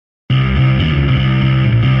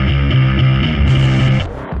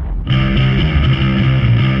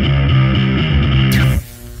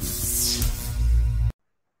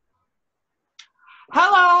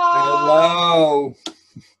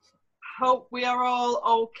we are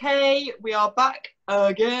all okay. We are back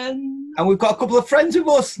again. And we've got a couple of friends with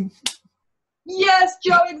us. Yes,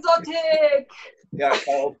 Joe Exotic. Yeah,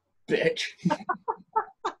 oh, bitch.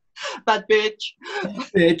 Bad bitch.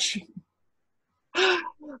 Bitch. Do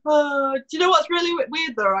you know what's really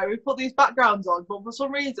weird though, right? We put these backgrounds on, but for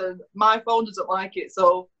some reason, my phone doesn't like it.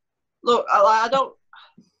 So, look, I'll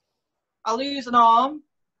use an arm.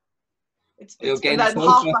 And then half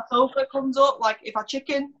my sofa comes up. Like, if I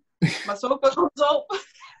chicken, my sofa comes up.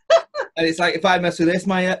 And it's like, if I mess with this,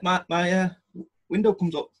 my window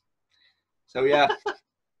comes up. So, yeah.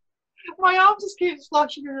 My arm just keeps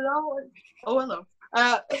flashing in and out. Like, oh, hello.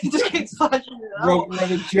 It just keeps flashing in and out.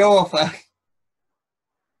 Rubbing Joe off there.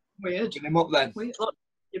 Weird. Bring him up then. Weird. Look,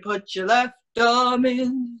 you put your left arm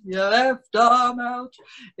in, your left arm out,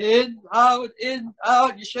 in, out,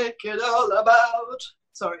 you shake it all about.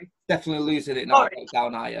 Sorry. Definitely losing it now.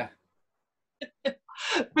 Down, are you?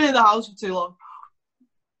 Been in the house for too long.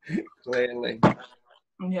 Clearly.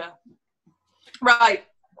 Yeah. Right.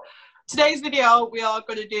 Today's video, we are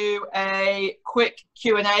going to do a quick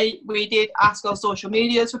Q&A. We did ask on social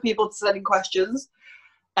medias for people to send in questions.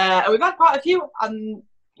 And we've had quite a few, and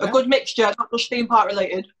a good mixture, not just theme park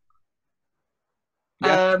related.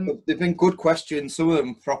 Yeah, they've been good questions. Some of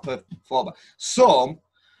them proper format. Some,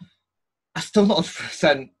 I still not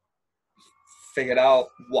 100% figured out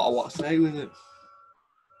what I want to say with it.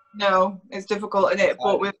 No, it's difficult, isn't it?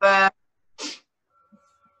 But we've,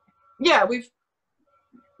 we've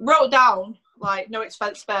wrote down, like, no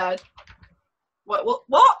expense spared. What?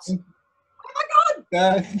 Oh my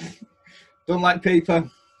God! Don't like paper.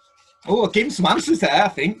 Oh, I'll give him some answers there, I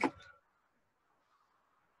think.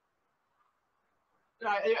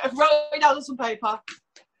 Right, I've wrote down on some paper.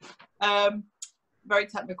 Very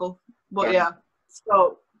technical, but yeah.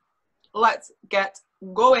 So let's get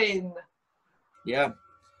going. Yeah.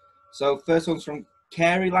 So first one's from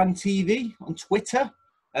Caryland TV on Twitter.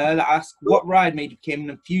 That asks, what ride made you become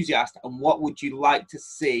an enthusiast, and what would you like to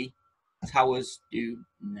see Towers do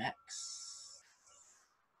next?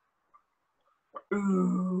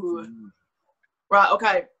 Ooh. Right,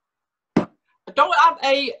 okay. I don't have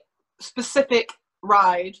a specific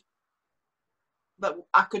ride that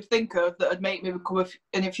I could think of that would make me become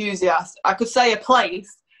an enthusiast. I could say a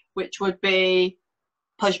place, which would be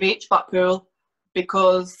Pleasure Beach, Blackpool,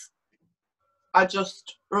 because I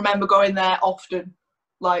just remember going there often,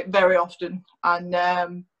 like very often,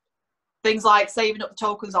 and things like saving up the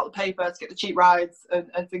tokens out the paper to get the cheap rides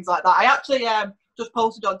and things like that. I actually just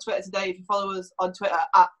posted on Twitter today, if you follow us on Twitter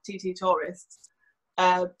at TT Tourists,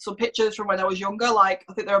 some pictures from when I was younger, like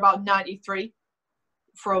I think they're about 93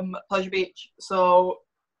 from Pleasure Beach. So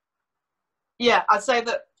yeah, I'd say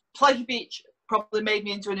that Pleasure Beach probably made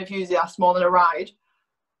me into an enthusiast more than a ride.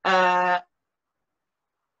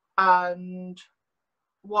 And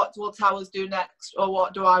what will Towers do next, or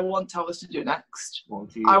what do I want Towers to do next?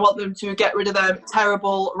 I want them to get rid of them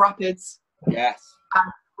terrible rapids. Yes.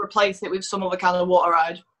 And replace it with some other kind of water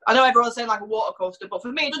ride. I know everyone's saying like a water coaster, but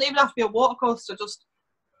for me, it doesn't even have to be a water coaster. Just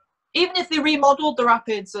even if they remodeled the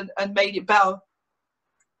rapids and made it better,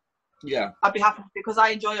 yeah, I'd be happy because I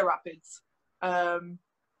enjoy the rapids.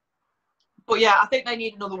 But yeah, I think they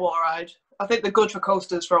need another water ride. I think they're good for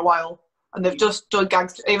coasters for a while. And they've just done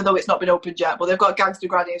Gangster, even though it's not been opened yet, but they've got Gangster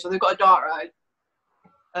Granny, so they've got a dart ride.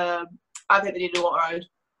 I think they need a water ride.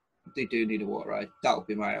 They do need a water ride. That would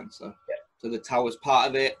be my answer. Yeah. So the Towers part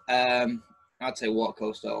of it, I'd say water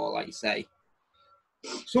coaster, or like you say,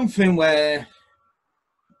 something where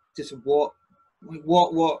just what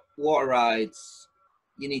water rides,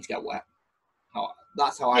 you need to get wet.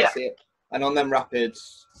 That's how I see it. And on them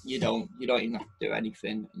rapids, you don't even have to do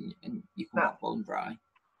anything, and you come out bone dry.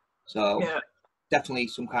 So definitely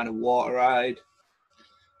some kind of water ride.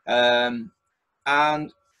 And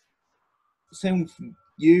same with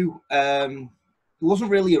you. It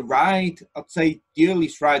wasn't really a ride. I'd say the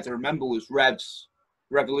earliest rides I remember was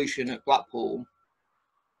Revolution at Blackpool,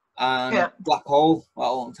 and Black Hole at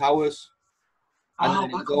Alton Towers. And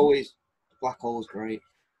then it was always Black Hole was great.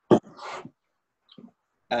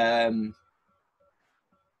 And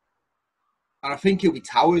I think it'll be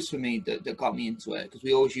Towers for me that got me into it, because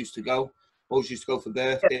we always used to go for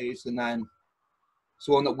birthdays, and then it's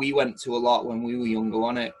one that we went to a lot when we were younger,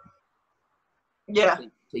 wasn't it? Yeah.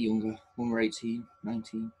 Younger, when we were 18,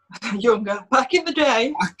 19. Younger. Back in the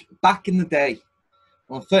day. Back in the day.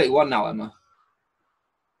 Well, I'm 31 now, Emma.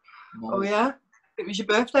 Oh, yeah? It was your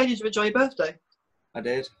birthday. Did you enjoy your birthday? I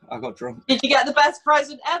did. I got drunk. Did you get the best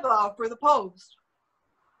present ever for the post?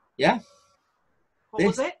 Yeah. What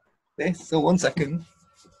was it? This. So 1 second.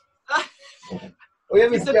 We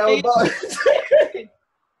have a scale box.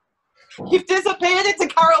 You've disappeared into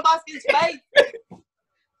Carol Baskin's face.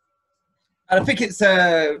 And I think it's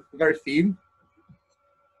very theme.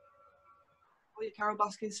 Oh, your Carol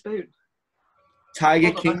Baskin spoon.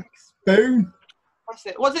 Tiger King spoon. That's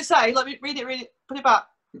it. What does it say? Let me read it. Put it back.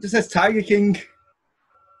 It just says Tiger King.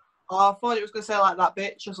 Oh, I thought it was going to say like that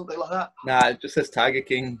bitch or something like that. Nah, it just says Tiger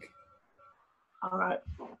King. All right.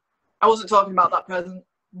 I wasn't talking about that present,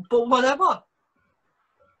 but whatever.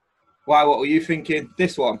 Why? What were you thinking?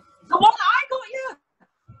 This one. The one I got you.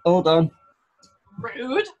 Hold on.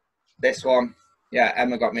 Rude. This one. Yeah,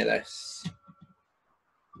 Emma got me this.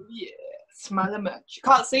 Yeah, smell a much. You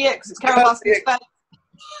can't see it because it's Carol Baskin's face.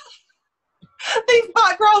 These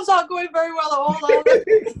backgrounds aren't going very well at all, are they?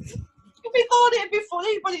 If we thought it'd be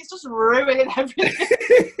funny, but it's just ruining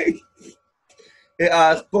everything. It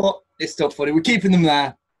has, but it's still funny. We're keeping them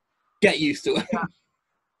there. Get used to it. Yeah.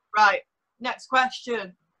 Right. Next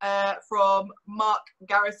question from Mark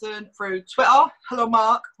Garrison through Twitter. Hello,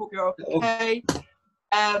 Mark. Hope you're okay.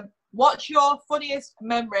 What's your funniest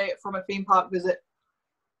memory from a theme park visit?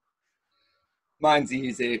 Mine's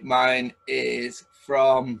easy. Mine is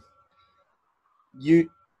from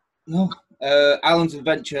Islands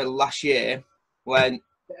Adventure last year when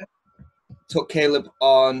took Caleb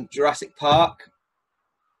on Jurassic Park,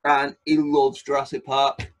 and he loves Jurassic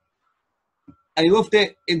Park, and he loved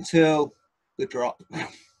it until the drop.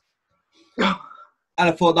 And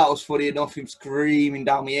I thought that was funny enough, him screaming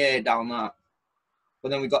down my ear down that. But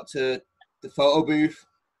then we got to the photo booth,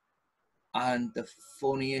 and the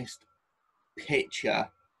funniest picture.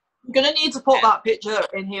 I'm gonna need to put that picture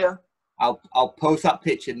in here. I'll post that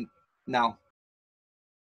picture now.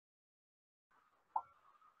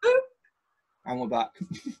 And we're back.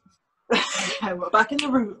 And we're back in the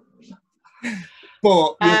room.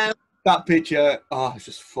 But that picture, oh, it's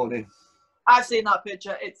just funny. I've seen that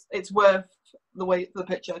picture. It's worth the wait for the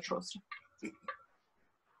picture, trust.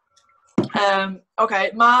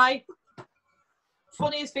 Okay, my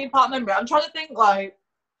funniest theme park memory. I'm trying to think, like,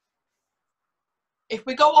 if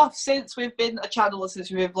we go off since we've been a channel or since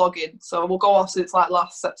we've been vlogging, so we'll go off since like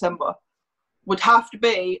last September, would have to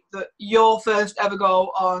be that your first ever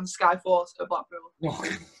go on Skyforce at Blackpool.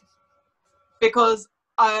 Because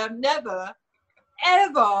I have never,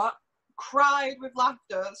 ever cried with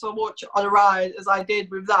laughter so much on a ride as I did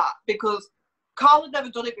with that, because Carl had never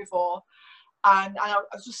done it before. And I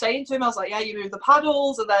was just saying to him, I was like, yeah, you move the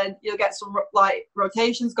paddles and then you'll get some like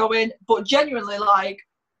rotations going. But genuinely, like,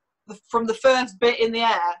 from the first bit in the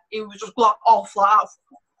air, he was just blocked off like that.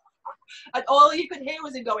 And all you could hear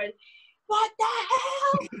was him going, what the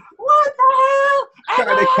hell? What the hell?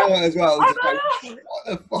 Trying to count as well. Just like, what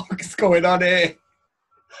the fuck's going on here?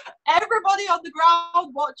 Everybody on the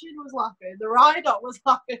ground watching was laughing. The rider was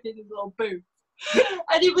laughing in his little booth. And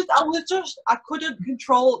I couldn't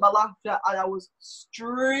control my laughter, and I was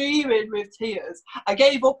streaming with tears. I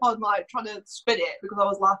gave up on like trying to spin it because I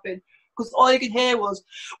was laughing, because all you could hear was,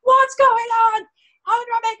 what's going on? How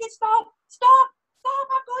do I make it stop? Stop! Stop!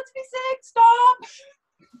 I'm going to be sick! Stop!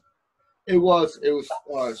 It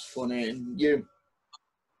was funny, and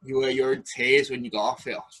you're in tears when you got off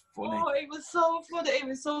it. It was funny. Oh, it was so funny. It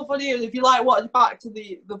was so funny. And if you like watch back to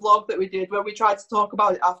the vlog that we did when we tried to talk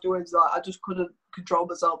about it afterwards, like, I just couldn't control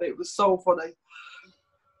myself. It was so funny.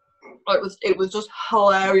 It was just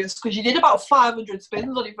hilarious because you did about 500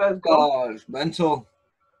 spins on your first go. Oh, it was mental.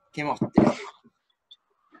 Came off.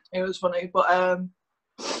 It was funny, but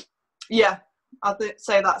yeah, I'd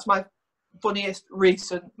say that's my funniest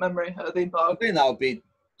recent memory at a theme park. I think that would be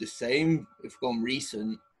the same if we're going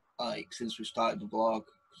recent, like since we started the vlog.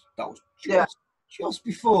 That was just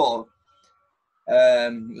before.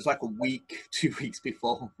 It was like a week, 2 weeks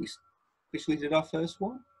before we officially did our first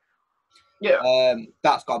one. Yeah.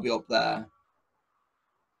 That's got to be up there.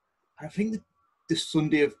 I think the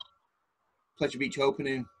Sunday of Pleasure Beach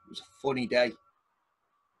opening was a funny day.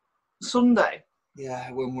 Sunday?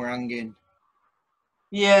 Yeah, when we're hanging.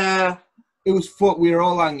 Yeah. It was fun. We were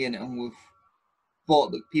all hanging, and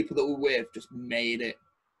but the people that we were with just made it.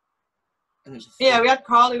 And it was yeah, we had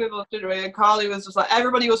Carly with us, didn't we? And Carly was just like,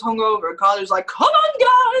 everybody was hungover, and Carly was like, come on,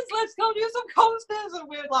 guys, let's go do some coasters. And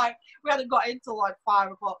we were like, we hadn't got in till like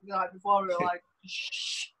 5 o'clock the night before. We were like,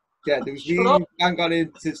 shh. Yeah, there was me and got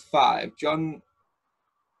in since 5. John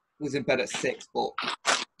was in bed at 6, but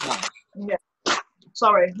no. Yeah.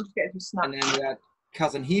 Sorry, I'm just getting some snacks. And then we had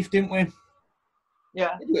Kaz and Heath, didn't we?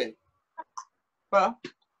 Yeah. Did we? Well.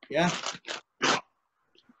 Yeah.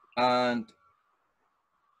 And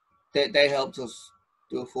they helped us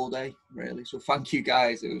do a full day, really. So thank you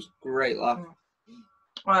guys. It was a great laugh.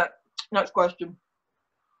 Right, next question.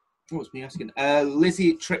 What's me asking?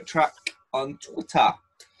 Lizzie Trick Track on Twitter.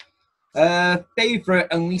 Favorite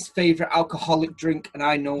and least favorite alcoholic drink, and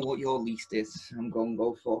I know what your least is. I'm going to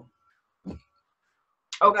go for.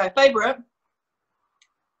 Okay, favorite.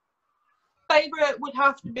 Favorite would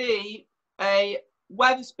have to be a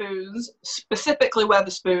Weatherspoons, specifically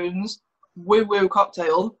Weatherspoons Woo Woo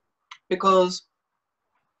cocktail, because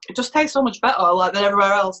it just tastes so much better, like, than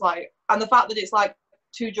everywhere else. Like, and the fact that it's like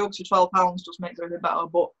 2 jugs for £12 just makes everything better.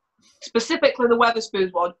 But specifically the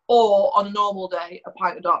Weatherspoons one, or on a normal day, a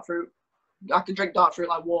pint of dark fruit. I can drink dark fruit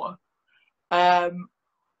like water.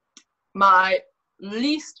 My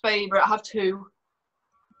least favourite, I have 2.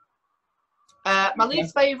 My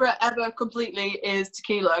least favourite ever completely is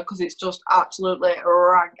tequila, because it's just absolutely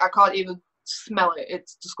rank. I can't even smell it.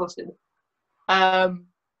 It's disgusting.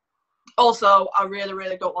 Also, I really,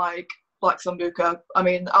 really don't like Black Sambuca. I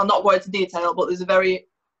mean, I'll not go into detail, but there's a very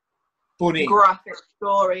Funny. graphic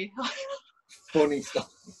story Funny stuff.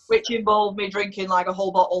 which involved me drinking like a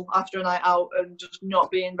whole bottle after a night out and just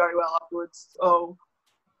not being very well afterwards. So,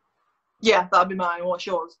 yeah, that'd be mine. What's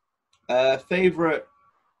yours? Favourite,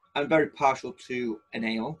 I'm very partial to an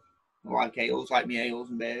ale. I like ales, like me ales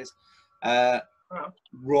and beers.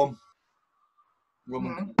 Rum.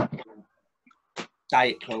 And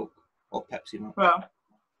Diet Coke or Pepsi Man.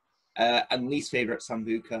 And least favourite,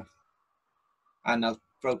 Sambuca. And I'll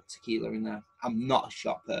throw tequila in there. I'm not a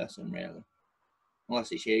shot person, really.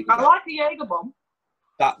 Unless it's Jaeger. I like a Jaeger bomb.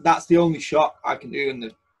 That's the only shot I can do in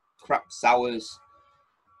the crap sours.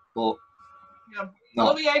 But yeah, I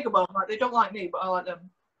love a Jaeger bomb. Like, they don't like me, but I like them.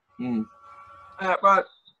 Right.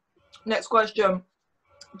 Next question.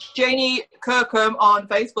 Janie Kirkham on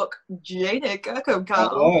Facebook. Janie Kirkham,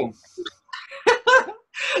 Carl.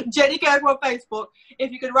 Jenny Kirkham on Facebook.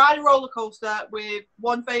 If you could ride a roller coaster with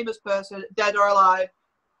one famous person, dead or alive,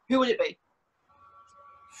 who would it be?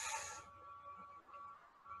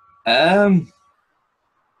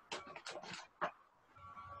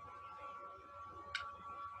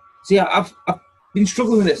 See, I've been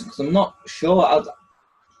struggling with this because I'm not sure.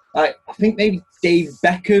 I think maybe Dave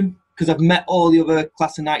Beckham, because I've met all the other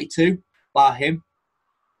class of '92 bar him.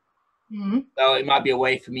 So it might be a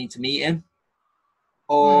way for me to meet him.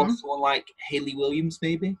 Or someone like Hayley Williams,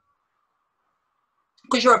 maybe.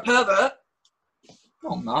 Because you're a pervert.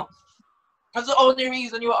 No, I'm not. That's the only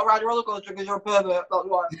reason you want to ride a roller coaster, because you're a pervert. That's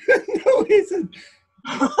why. No, it isn't.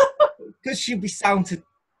 Because she'd be sound to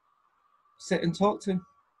sit and talk to.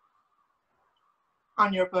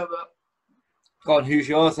 And you're a pervert. Go on, who's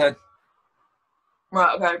yours then?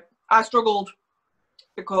 Right, okay. I struggled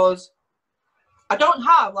because I don't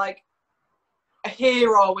have, like, a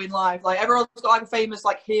hero in life. Like, everyone's got, like, a famous,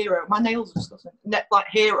 like, hero. My nails are disgusting. Like,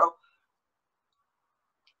 hero.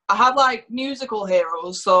 I have, like, musical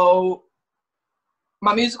heroes. So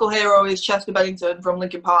my musical hero is Chester Bennington from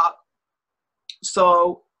Linkin Park.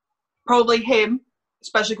 So probably him,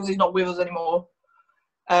 especially because he's not with us anymore.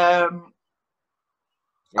 I'd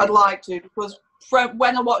like to, because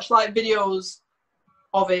when I watch like videos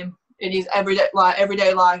of him in his everyday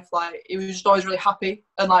life, like, he was just always really happy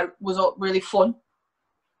and like was really fun.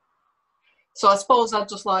 So I suppose I'd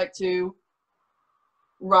just like to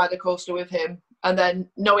ride a coaster with him, and then,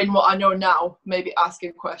 knowing what I know now, maybe ask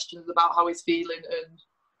him questions about how he's feeling, and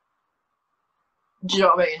do you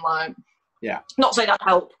know what I mean? Like, yeah. Not saying I'd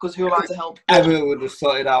help, because who am I to help? Everyone would have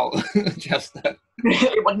sorted out Chester.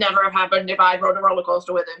 It would never have happened if I'd rode a roller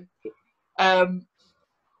coaster with him.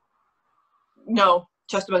 No,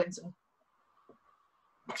 Chester Bennington.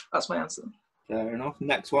 That's my answer. Fair enough.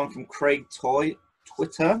 Next one from Craig Toy,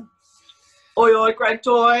 Twitter. Oi, oi, Craig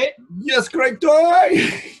Toy. Yes, Craig Toy.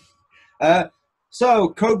 So,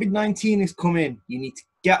 COVID-19 is coming. You need to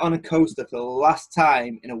get on a coaster for the last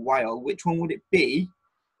time in a while. Which one would it be?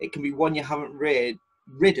 It can be one you haven't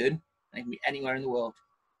ridden, and it can be anywhere in the world.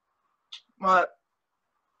 Right.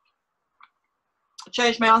 I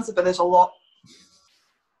changed my answer for this a lot,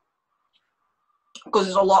 because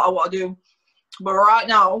there's a lot I want to do. But right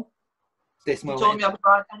now, this moment, you told me I could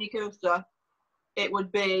ride any coaster, it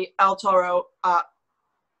would be El Toro at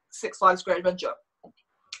Six Flags Great Adventure.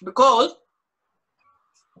 Because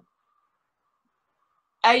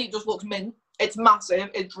A, it just looks mint. It's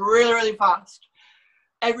massive. It's really, really fast.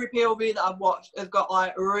 Every POV that I've watched has got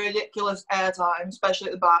like ridiculous airtime,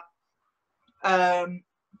 especially at the back.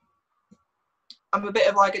 I'm a bit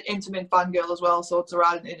of like an Intamin fangirl as well, so to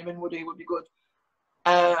ride an Intamin Woody would be good.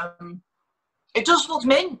 It just looks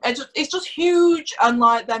mint. It's just huge, and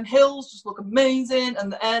like them hills just look amazing,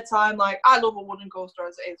 and the airtime. Like, I love a wooden coaster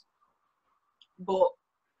as it is, but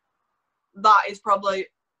that is probably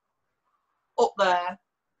up there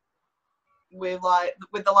with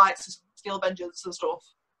the likes of Steel Vengeance and stuff,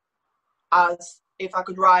 as if I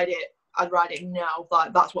could ride it I'd ride it now.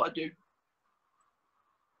 Like, that's what I'd do.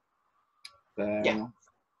 Yeah.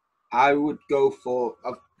 I would go for.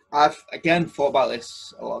 I've again thought about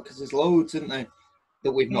this a lot because there's loads, isn't there,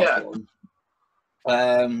 that we've not done.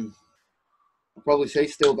 I'd probably say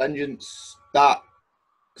Steel Vengeance. That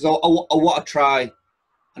because I want to try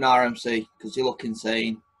an RMC because they look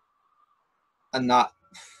insane, and that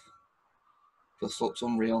just looks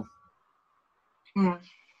unreal. Mm.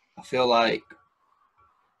 I feel like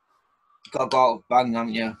you've got to go out with a bang,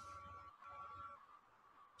 haven't you?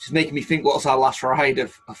 Just making me think, what's our last ride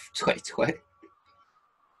of 2020?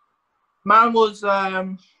 Mine was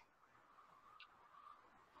last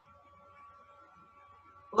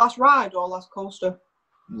ride or last coaster?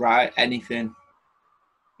 Right, anything.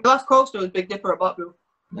 The last coaster was Big Dipper at Blackpool.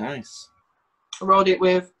 Nice. I rode it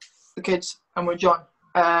with the kids and with John.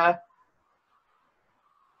 I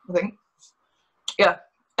think. Yeah.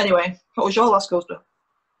 Anyway, what was your last coaster?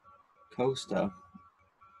 Coaster.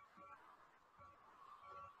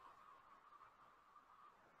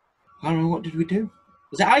 I don't know, what did we do?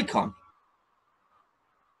 Was it Icon?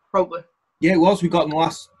 Probably. Yeah, it was. We got in the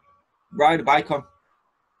last ride of Icon.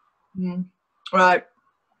 Right.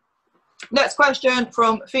 Next question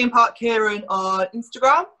from Theme Park Kieran on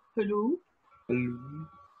Instagram. Hello.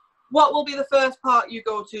 What will be the first park you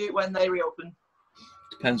go to when they reopen?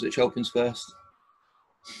 Depends which opens first.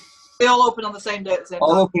 They all open on the same day at the same time.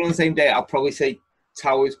 All open on the same day. I'll probably say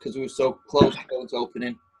Towers because we were so close to those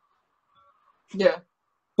opening. Yeah.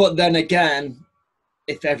 But then again,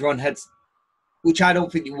 if everyone heads, which I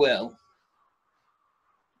don't think you will,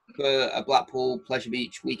 for a Blackpool Pleasure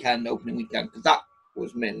Beach weekend, opening weekend, because that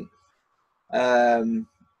was mint.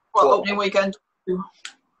 Opening weekend?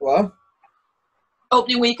 What?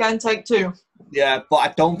 Opening weekend, take 2. Yeah, but I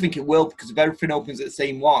don't think it will because if everything opens at the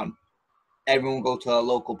same one, everyone will go to our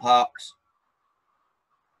local parks.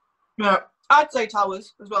 Yeah, I'd say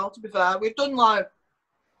Towers as well, to be fair. We've done like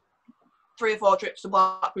 3 or 4 trips to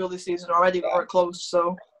Blackpool this season already before it closed,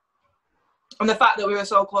 so. And the fact that we were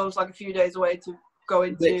so close, like a few days away to go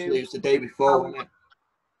into. Literally, it was the day before, wasn't it?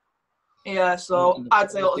 Yeah, so I'd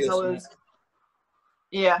say Little Towers.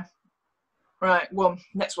 Yeah. Right,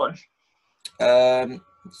 next one.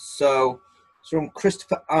 So it's from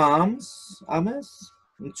Christopher Ames on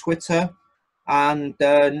Twitter and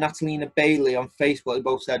Natalina Bailey on Facebook. They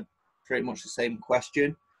both said pretty much the same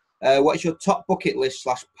question. What is your top bucket list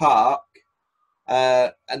 / park?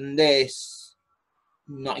 And this,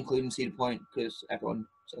 not including Cedar Point because everyone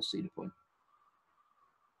says Cedar Point.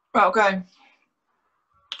 Right, okay.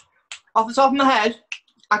 Off the top of my head,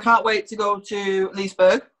 I can't wait to go to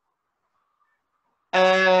Leesburg.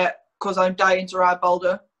 Because I'm dying to ride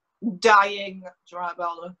Balder. Like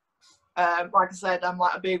I said, I'm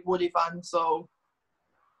like a big Woody fan, so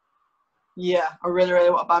yeah, I really, really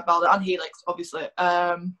want to buy Balder and Helix, obviously.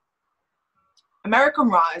 American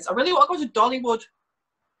Rise. I really want to go to Dollywood.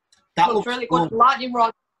 That looks really good. Lightning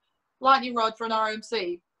Rod for an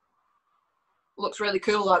RMC looks really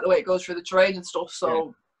cool, like the way it goes through the terrain and stuff.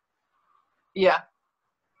 So yeah,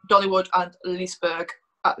 Dollywood and Leesburg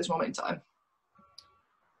at this moment in time.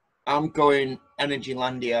 I'm going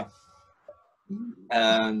Energylandia.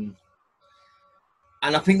 And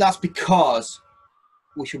I think that's because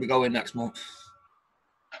we should be going next month.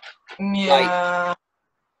 Yeah. Like,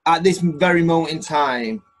 at this very moment in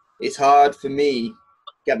time, it's hard for me to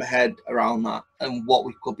get my head around that and what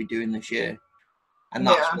we could be doing this year. And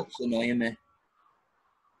that's what's annoying me.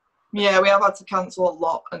 Yeah, we have had to cancel a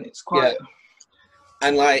lot and it's quite... Yeah.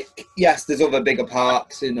 And like, yes, there's other bigger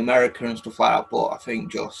parks in America and stuff like that, but I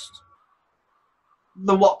think just...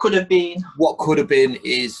 the what could have been. What could have been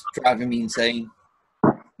is driving me insane.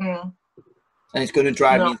 Mm. And it's going to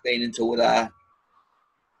drive me insane until we're there.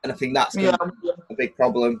 And I think that's going to be a big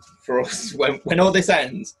problem for us. When all this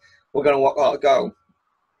ends, we're going to go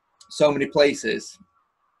so many places.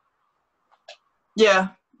 Yeah,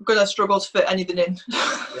 we're going to struggle to fit anything in.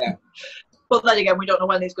 Yeah. But then again, we don't know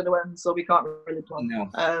when it's going to end, so we can't really plan. No.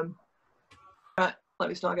 Right, let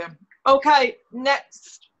me start again. Okay,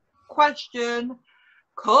 next question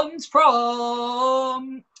comes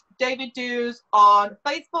from David Dews on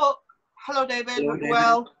Facebook. Hello, David. Hello, David.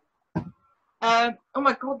 Well, oh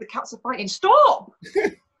my God, the cats are fighting. Stop!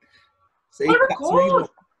 See, cats are evil.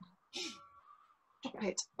 Stop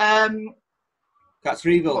it. Cats are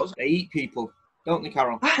evil. They eat people, don't they,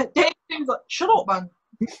 Carol? David Dews like, shut up, man.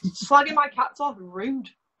 Slagging my cats off. Rude.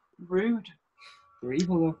 They're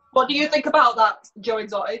evil, though. What do you think about that, Joe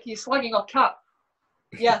Exotic? He's slagging off cat.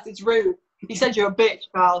 Yes, it's rude. He said you're a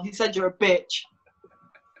bitch, pal. He said you're a bitch.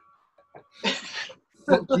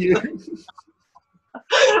 Fuck you.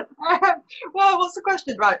 Well, what's the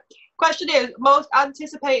question? Right. Question is, most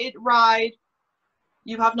anticipated ride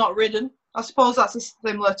you have not ridden? I suppose that's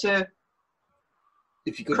similar to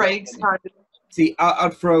If you could, Craig's kind of. see,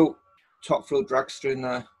 I'd throw Top Thrill Dragster in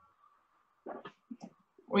there.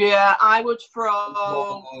 Yeah, I would throw.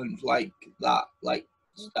 More like that, like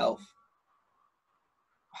stealth.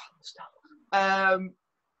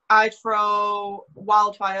 I'd throw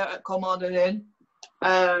Wildfire at Colmorden in.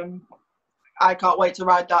 I can't wait to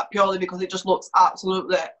ride that purely because it just looks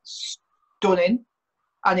absolutely stunning,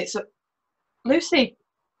 and it's a Lucy.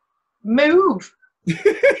 Move.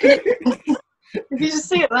 Did you just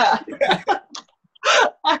see it there?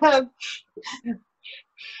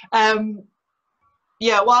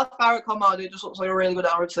 Yeah, Wildfire at Colmorden just looks like a really good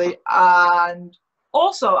activity. And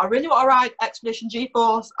also, I really want to ride Expedition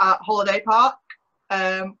G-Force at Holiday Park.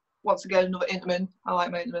 Once again, another Intamin. I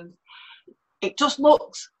like my Intamins. It just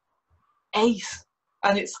looks ace.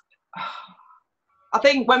 And it's... I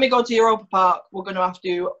think when we go to Europa Park, we're going to have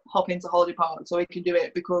to hop into Holiday Park so we can do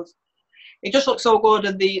it because it just looks so good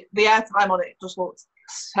and the airtime on it just looks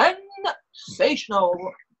sensational.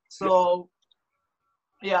 So,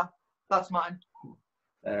 yeah, that's mine.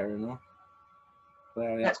 Fair enough.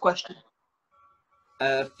 Next question.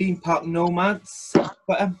 Theme park nomads.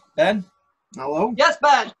 Ben, hello. Yes,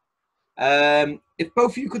 Ben. If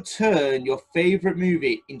both of you could turn your favourite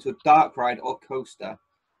movie into a dark ride or coaster,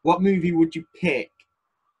 what movie would you pick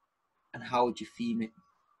and how would you theme it?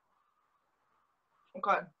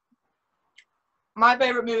 Okay. My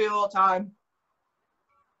favourite movie of all time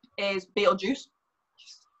is Beetlejuice.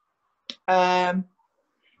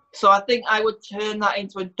 So I think I would turn that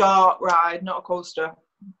into a dark ride, not a coaster.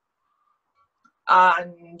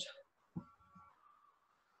 And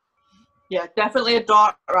yeah, definitely a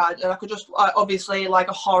dark ride. And I could just obviously like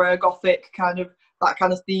a horror, gothic kind of that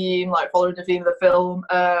kind of theme, like following the theme of the film.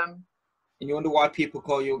 And you wonder why people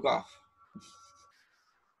call you a goth?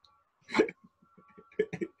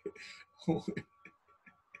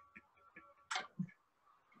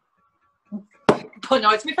 But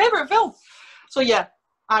no, it's my favourite film. So yeah,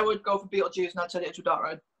 I would go for Beetlejuice and I'd turn it into a dark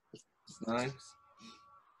ride. Nice.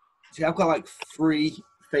 See, I've got like 3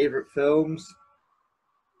 favourite films,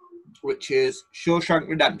 which is Shawshank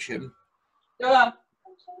Redemption. Yeah.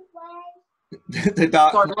 The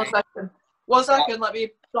Dark Sorry, Knight. 1 second. 1 second, let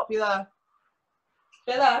me stop you there.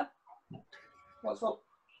 Stay there. What's up?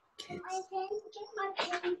 Kids.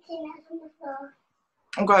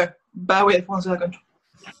 Okay, bear with 1 second.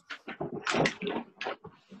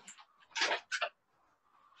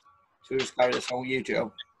 So we just carry this on with you,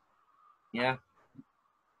 Joe. Yeah?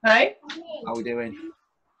 Hey? How we doing?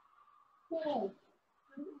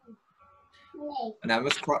 And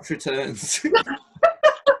Emma's crotch returns.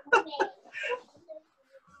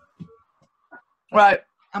 Right,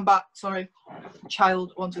 I'm back. Sorry.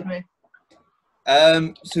 Child wanted me.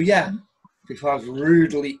 So yeah, before I was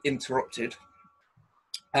rudely interrupted.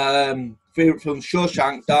 Favourite films: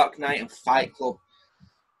 Shawshank, Dark Knight, and Fight Club.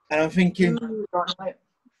 And I'm thinking, Right.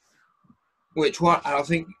 which one? And I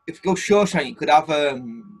think if you go Shawshank, you could have I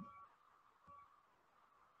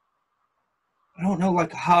don't know,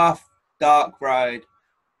 like a half dark ride,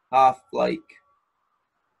 half like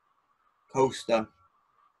coaster.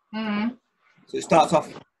 Mm-hmm. So it starts off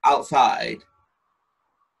outside,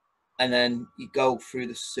 and then you go through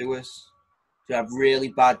the sewers. You have really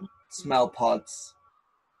bad smell pods,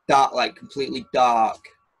 dark, like completely dark,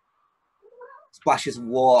 splashes of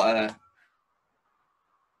water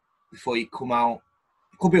before you come out.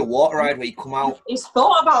 It could be a water ride where you come out. He's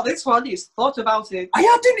thought about this one. He's thought about it. I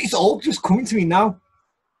hadn't. It's all just coming to me now.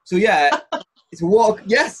 So yeah, it's a water.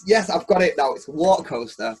 Yes, I've got it now. It's a water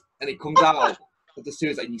coaster, and it comes out of the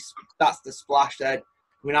sewers, and that's the splash there,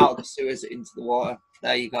 coming out of the sewers into the water.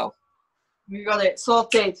 There you go. You got it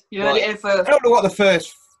sorted. You heard Right. it here first. I don't know what the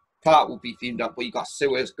first part will be themed up, but you got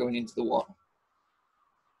sewers going into the water.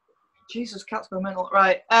 Jesus, cats go mental.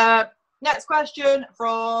 Right. Next question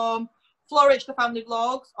from Florich the Family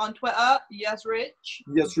Vlogs on Twitter. Yes, Rich.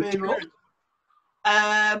 Yes, Richard.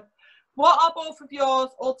 What are both of yours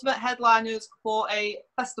ultimate headliners for a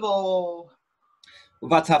festival?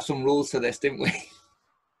 We've had to have some rules to this, didn't we?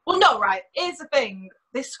 Well, no, right. Here's the thing.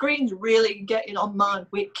 This screen's really getting on my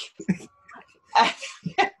wick.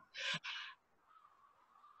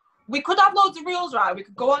 We could have loads of rules, right? We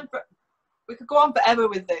could go on forever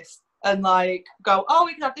with this and like go, oh,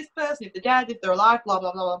 we can have this person if they're dead, if they're alive, blah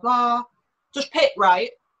blah blah blah blah. Just pick, right?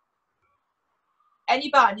 Any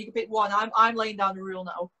band, you can pick one. I'm laying down the rule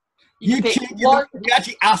now. You can pick one. We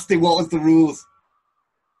actually asked him what was the rules.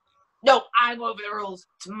 No, I'm over the rules.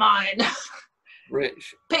 It's mine.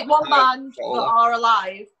 Rich. Pick one band that are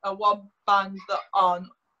alive and one band that aren't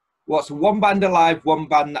What's one band alive, one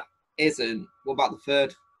band that isn't? What about the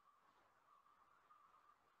third?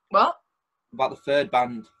 What? What about the third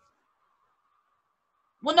band?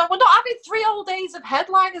 Well, no, we're not having 3 whole days of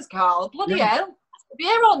headliners, Carl. Bloody hell. We'll be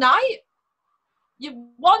here all night. You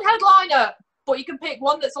one headliner, but you can pick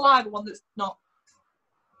one that's alive and one that's not.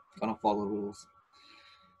 Gonna follow the rules.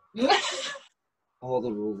 All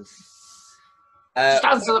the rules. Just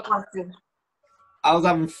answer the question. I was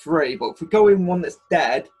having 3, but if we go in one that's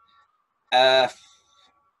dead,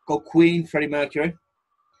 go Queen, Freddie Mercury.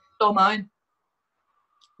 Still mine.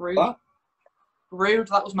 Rude. What? Rude,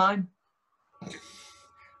 that was mine.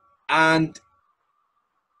 And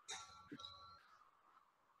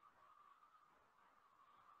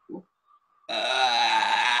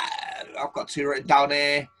I've got 2 written down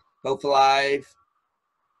here. Both alive.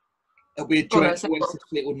 It'll be a joint Oasis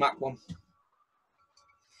Fleetwood Mac one.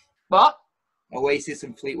 What? Oasis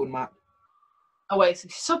and Fleetwood Mac.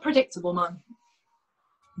 Oasis. So predictable, man.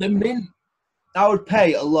 The Mint. I would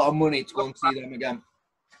pay a lot of money to go and see them again.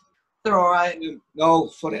 They're all right. No,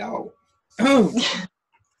 sort it out.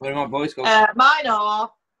 Where did my voice go? Mine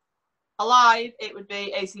are alive. It would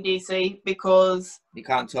be AC/DC because You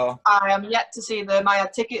can't tell. I am yet to see them. I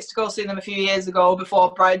had tickets to go see them a few years ago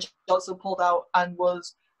before Brian Johnson pulled out and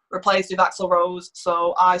was replaced with Axl Rose.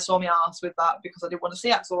 So I saw my arse with that because I didn't want to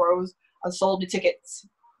see Axl Rose and sold me tickets.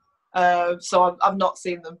 So I've not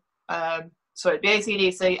seen them. So it'd be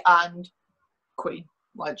AC/DC and Queen,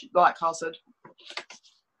 like Carl said.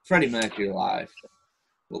 Freddie Mercury live.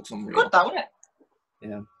 Looks unreal. Good, that wasn't it?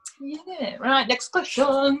 Yeah. Yeah. Right. Next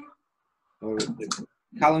question.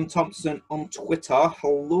 Callum Thompson on Twitter.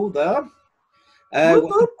 Hello there.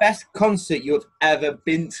 What's the best concert you've ever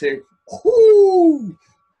been to? Ooh,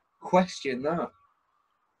 question that.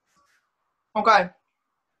 Okay.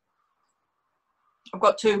 I've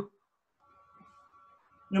got 2.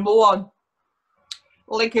 Number 1,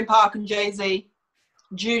 Linkin Park and Jay-Z,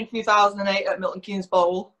 June 2008 at Milton Keynes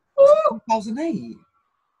Bowl. 2008?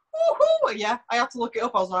 Woohoo! Yeah, I had to look it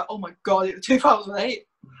up. I was like, oh my god, it was 2008.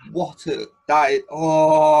 What a... That is,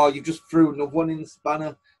 oh, you just threw another one in the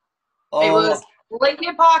spanner. Oh. It was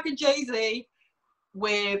Linkin Park and Jay-Z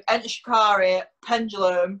with Enter Shikari,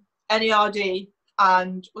 Pendulum, NERD,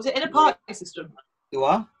 and was it in a party system? You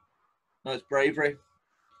are? No, it's Bravery.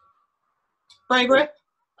 Bravery?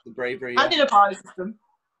 The Bravery, yeah. And in a party system.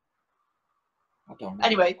 I don't know.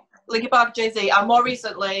 Anyway, Linkin Park, Jay-Z, and more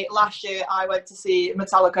recently, last year, I went to see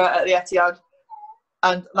Metallica at the Etihad,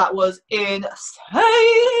 and that was insane.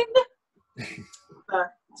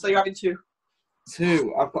 So you're having 2.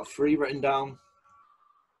 2. I've got 3 written down.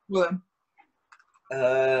 William.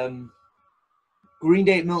 Green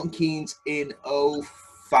Day at Milton Keynes in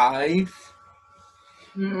 2005.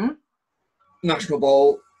 Mm-hmm. National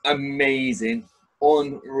Bowl, amazing,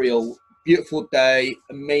 unreal, beautiful day,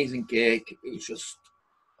 amazing gig. It was just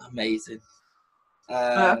amazing.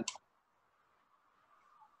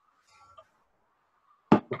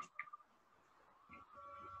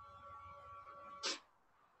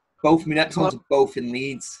 Both my next ones are both in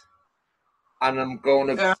Leeds, and I'm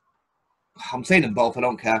going to. Yeah. I'm saying them both. I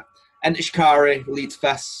don't care. Enter Shikari, Leeds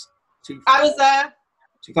Fest. I was there.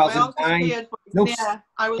 2009. No, yeah,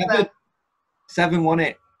 I was there. 7 won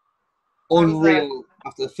it. Unreal.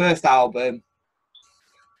 After the first album,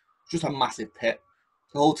 just a massive pit.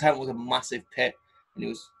 The whole tent was a massive pit, and it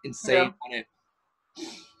was insane on it.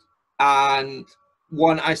 And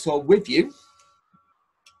one I saw with you,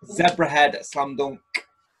 Zebrahead at Slam Dunk.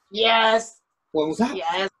 Yes. When was that?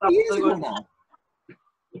 Yes. 2 years ago now.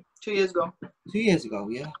 2 years ago. 2 years ago,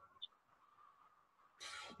 yeah.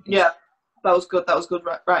 Yeah, that was good. That was good.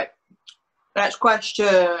 Right. Next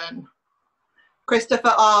question.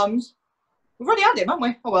 Christopher Arms. We've already had him, haven't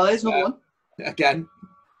we? Oh, well, here's another one. Again.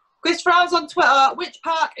 Christopher Arms on Twitter. Which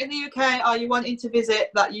park in the UK are you wanting to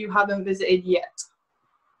visit that you haven't visited yet?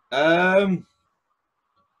 I'm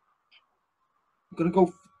going to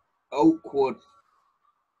go Oakwood.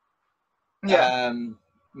 Yeah.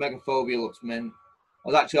 Megaphobia looks mint. I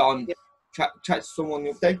was actually on chat to someone the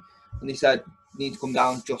other day, and he said, you need to come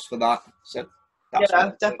down just for that. So that's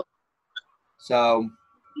definitely. So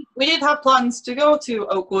we did have plans to go to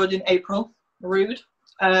Oakwood in April. Rude.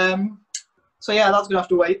 So yeah, that's gonna have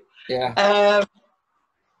to wait. Yeah.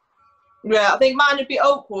 Yeah, I think mine would be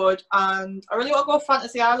Oakwood, and I really want to go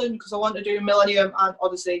Fantasy Island because I want to do Millennium and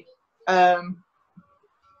Odyssey.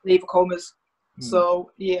 Leave Comas.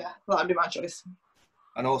 So yeah, that'd be my choice.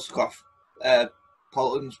 And also got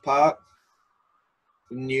Polton's Park,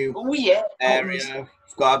 the new area.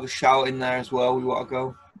 It's got to have a shout in there as well. We want to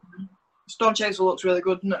go. Stone Chaser looks really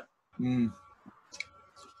good, doesn't it?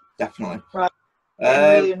 Definitely. Right.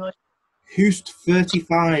 I'm really annoyed.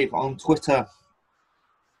 Hoost35 on Twitter.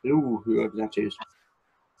 Ooh, whoever that is.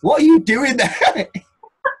 What are you doing there?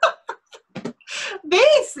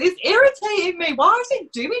 This is irritating me. Why is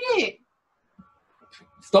it doing it?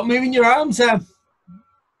 Stop moving your arms, Sam.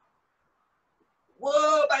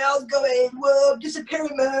 Whoa, my arm's going. Whoa, I'm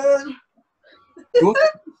disappearing, man. Good.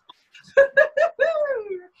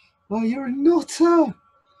 Oh, you're a nutter.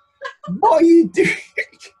 What are you doing?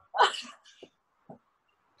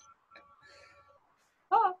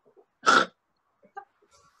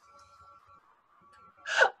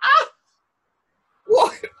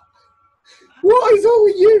 What? What is wrong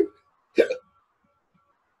with you?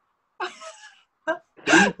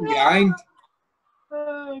 Behind.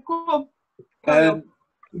 Come on.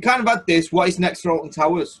 We kind of had this. What is next for Alton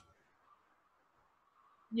Towers?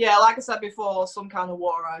 Yeah, like I said before, some kind of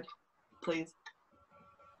water ride, please.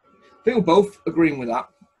 I think we're both agreeing with that.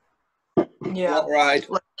 Yeah. Water ride.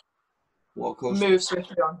 Water coaster. Move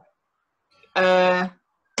swiftly on.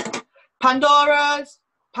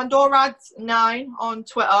 Pandorads9 on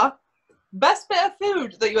Twitter. Best bit of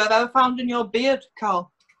food that you have ever found in your beard,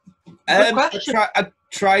 Carl? Good question. I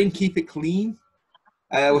try and keep it clean.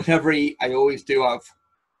 Whenever I always do have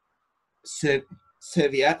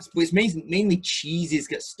serviettes, but it's mainly cheeses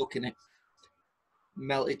get stuck in it.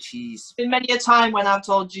 Melted cheese. Been many a time when I've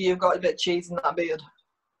told you you've got a bit of cheese in that beard.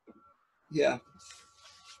 Yeah.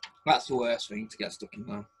 That's the worst thing to get stuck in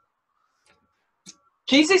there.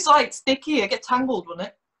 Cheese is like sticky, it gets tangled, wouldn't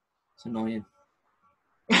it? It's annoying.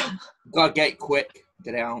 Gotta get it quick,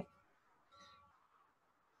 get it out.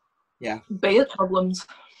 Yeah. Beard problems.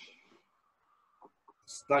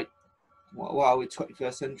 It's like, what are we,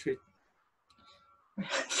 21st century?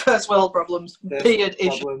 First world problems. Beard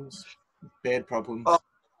problems. Beard problems. Oh.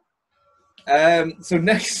 So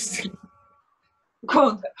next. Go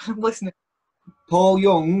on, I'm listening. Paul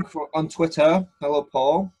Young on Twitter. Hello,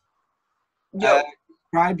 Paul. Yo.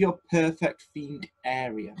 Describe your perfect themed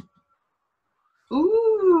area.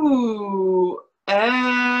 Ooh.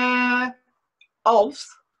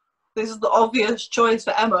 This is the obvious choice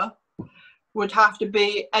for Emma. Would have to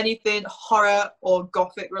be anything horror or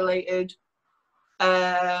gothic related.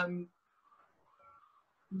 Yeah,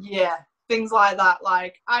 things like that.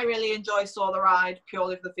 Like, I really enjoy Saw the Ride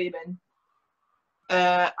purely for the theming.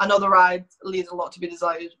 I know the ride leaves a lot to be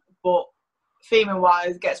desired, but theming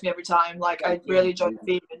wise gets me every time. Like, I really enjoy the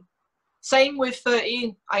theming. Same with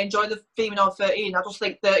 13. I enjoy the theming of 13. I just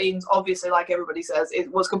think 13's obviously, like everybody says,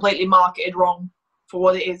 it was completely marketed wrong for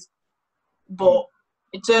what it is. But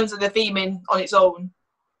in terms of the theming on its own,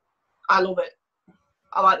 I love it.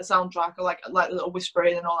 I like the soundtrack. I like the little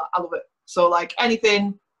whispering and all that. I love it. So, like,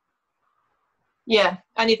 anything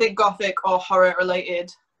gothic or horror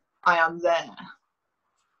related, I am there.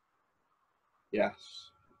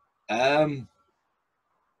 Yes. I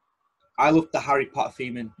loved the Harry Potter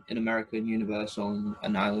theming in American Universal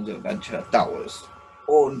and Island of Adventure. That was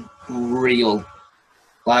unreal.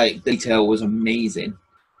 Like, the detail was amazing.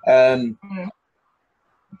 But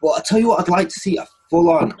I tell you what, I'd like to see a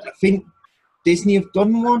full-on. I think Disney have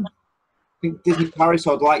done one. I think Disney Paris.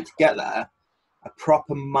 I'd like to get there. A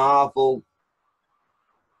proper Marvel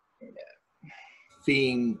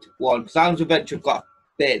themed one. Because Islands of Adventure have got a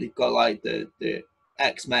bit. They've got like the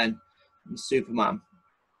X-Men and Superman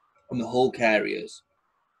and the Hulk areas.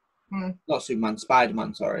 Not Superman,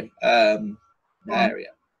 Spider-Man. Sorry,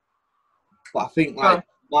 area. But I think like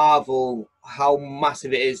Marvel, how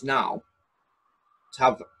massive it is now, to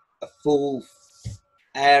have a full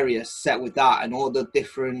area set with that and all the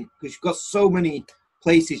different, because you've got so many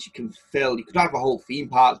places you can fill. You could have a whole theme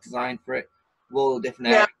park designed for it, with all the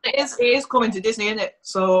different areas. It is coming to Disney, isn't it?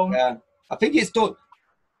 So yeah, I think it's done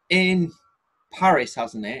in Paris,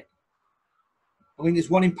 hasn't it? I mean, there's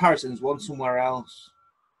one in Paris and there's one somewhere else.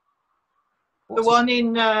 The one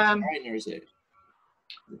in China, is it?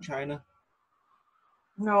 China?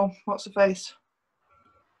 No, what's the face?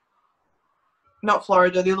 Not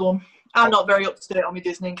Florida, the other one. I'm not very up to date on my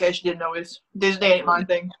Disney, in case you didn't notice. Disney ain't my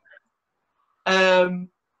thing.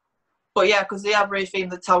 But yeah, because they have rethemed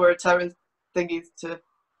the Tower of Terror thingies to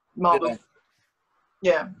Marvel.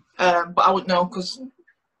 Yeah. But I wouldn't know because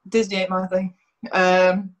Disney ain't my thing.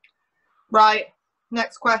 Right.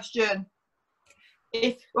 Next question.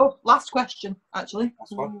 Last question, actually.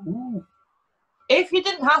 If you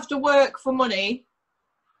didn't have to work for money,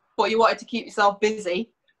 but you wanted to keep yourself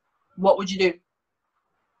busy, what would you do?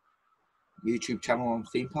 YouTube channel on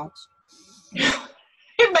theme parks.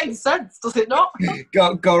 It makes sense, does it not?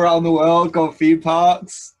 go around the world, go theme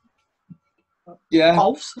parks. Yeah.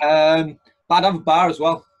 But I'd have a bar as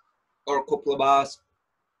well, or a couple of bars.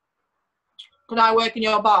 Can I work in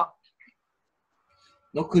your bar?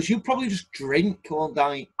 No, because you probably just drink all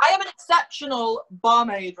night. I am an exceptional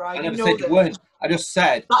barmaid, right? I never you know said you this. weren't. I just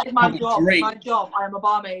said That is my probably job. drink. My job. I am a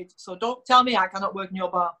barmaid. So don't tell me I cannot work in your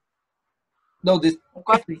bar. No, there's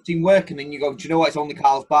Okay? difference between working and you go, do you know what? It's only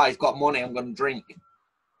Carl's bar. He's got money. I'm going to drink.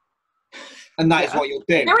 And that is Yeah. what you'll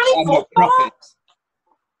do. You're really I'm no full for that. profits.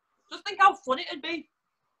 Just think how fun it'd be.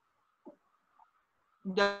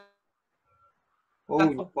 Yeah. Oh,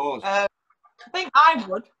 you pause. I think I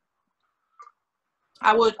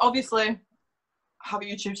would obviously have a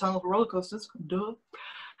YouTube channel for roller coasters. Duh.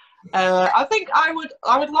 I think I would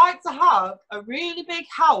like to have a really big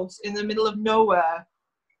house in the middle of nowhere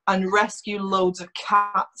and rescue loads of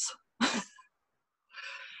cats.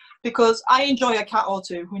 Because I enjoy a cat or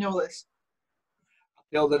two. We know this.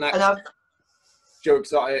 Till the next And Joe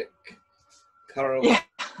Exotic Carol yeah.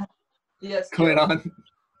 Yes. going on.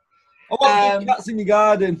 I want big cats in your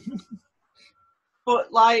garden.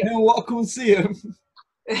 But like, Anyone want to come and see them?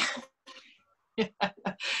 yeah.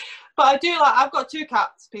 But I do like. I've got 2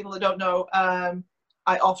 cats. People that don't know,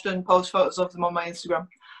 I often post photos of them on my Instagram.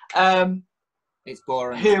 It's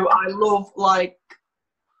boring. Who I love like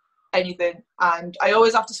anything, and I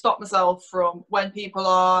always have to stop myself from when people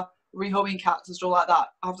are rehoming cats and stuff like that.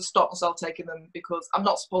 I have to stop myself taking them because I'm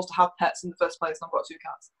not supposed to have pets in the first place, and I've got 2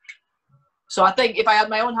 cats. So I think if I had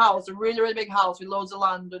my own house, a really, really big house with loads of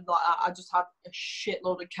land and like that, I just had a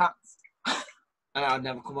shitload of cats. And I'd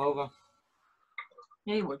never come over.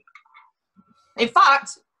 Yeah, you would. In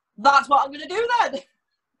fact, that's what I'm going to do then.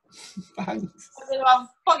 Thanks. I'm going to have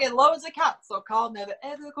fucking loads of cats so Carl never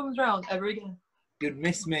ever comes round ever again. You'd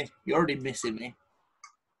miss me. You're already missing me.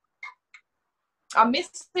 I'm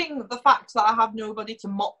missing the fact that I have nobody to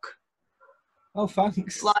mock. Oh,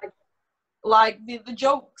 thanks. Like the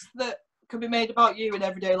jokes that can be made about you in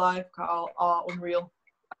everyday life, Carl, are unreal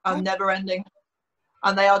and never ending.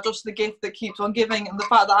 And they are just the gift that keeps on giving. And the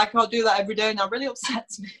fact that I can't do that every day now really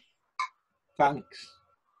upsets me. Thanks.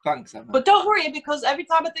 Thanks, Emma. But don't worry, because every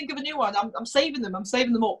time I think of a new one, I'm saving them. I'm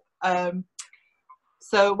saving them up.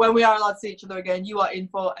 So when we are allowed to see each other again, you are in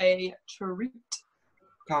for a treat.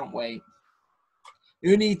 Can't wait.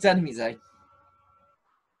 Who needs enemies, eh?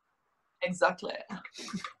 Exactly.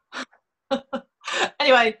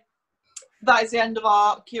 Anyway, that is the end of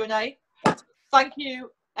our Q&A. Thank you,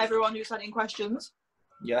 everyone who sent in questions.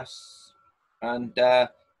 Yes. And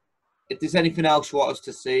if there's anything else you want us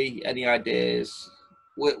to see, any ideas,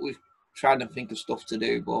 we're trying to think of stuff to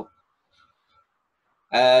do, but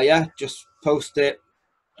yeah, just post it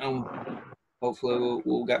and hopefully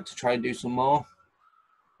we'll get to try and do some more.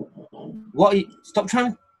 What? Stop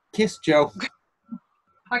trying to kiss Joe.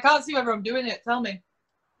 I can't see whether I'm doing it. Tell me.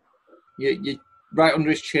 You right under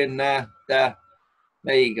his chin there. There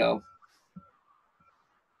you go.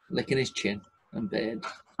 Licking his chin and beard.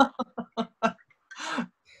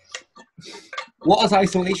 What has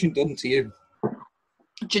isolation done to you?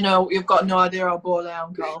 Do you know, you've got no idea how bored I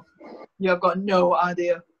am, Carl. You have got no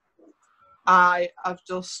idea. I have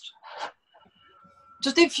just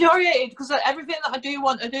infuriated because everything that I do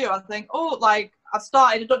want to do, I think, oh, like, I've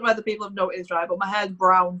started, I don't know whether people have noticed, right, but my hair's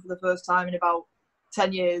brown for the first time in about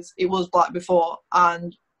 10 years. It was black before,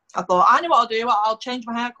 and I thought, I know what I'll do, I'll change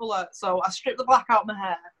my hair colour. So I stripped the black out of my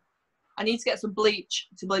hair. I need to get some bleach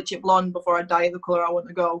to bleach it blonde before I dye it the colour I want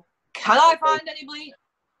to go. Can I find any bleach?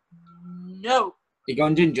 No. You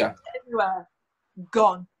going ginger? Everywhere.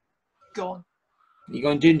 Gone. You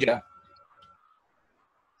going ginger?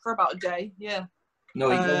 For about a day, yeah.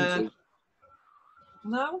 No, you going to.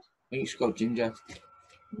 No. I think you should go ginger.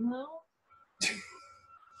 No.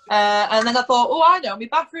 And then I thought, oh, I know, my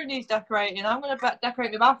bathroom needs decorating. I'm going to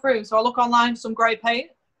decorate my bathroom. So I look online for some grey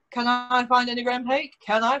paint. Can I find any grey paint?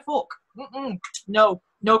 Can I fuck? No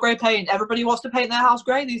grey paint. Everybody wants to paint their house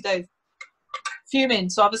grey these days. Fuming.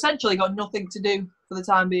 So I've essentially got nothing to do for the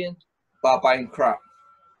time being. About buying crap.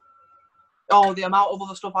 Oh, the amount of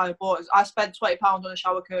other stuff I bought. I spent £20 on a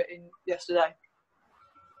shower curtain yesterday.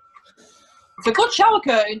 It's a good shower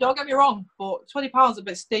curtain, don't get me wrong, but £20 is a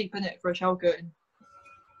bit steep, isn't it, for a shower curtain?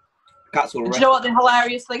 Cats will Do you know what the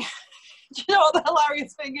hilarious thing? Do you know what the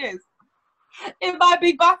hilarious thing is? In my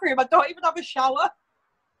big bathroom, I don't even have a shower.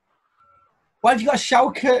 Why have you got a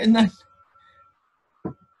shower curtain then?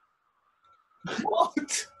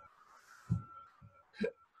 What?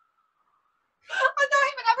 I don't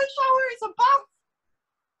even have a shower, it's a bath.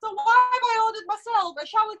 So why have I ordered myself a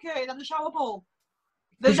shower curtain and a shower bowl?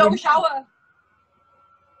 There's no shower.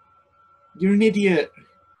 You're an idiot.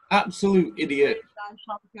 Absolute idiot.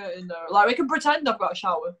 Shower curtain though. Like, we can pretend I've got a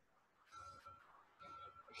shower.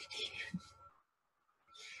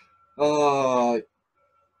 Oh,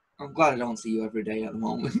 I'm glad I don't see you every day at the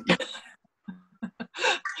moment.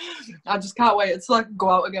 I just can't wait until I can go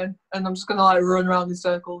out again, and I'm just gonna like run around in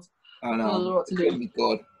circles. I I don't know know. what to It's do. gonna be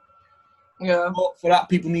good. Yeah. But for that,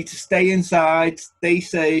 people need to stay inside, stay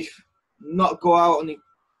safe, not go out on the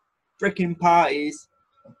freaking parties.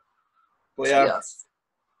 But yeah. Yes.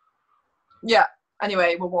 Yeah.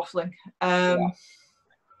 Anyway, we're waffling.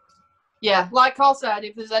 Yeah, like Carl said,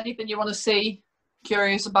 if there's anything you want to see,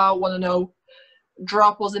 curious about, want to know,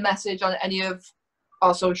 drop us a message on any of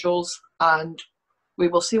our socials and we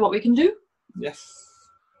will see what we can do. Yes.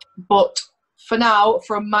 But for now,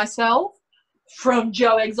 from myself, from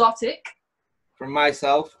Joe Exotic, From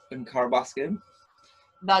myself and Cara Baskin.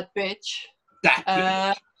 that bitch.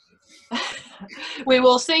 That We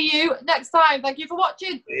will see you next time. Thank you for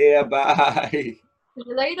watching. Yeah, bye. See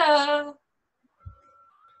you later.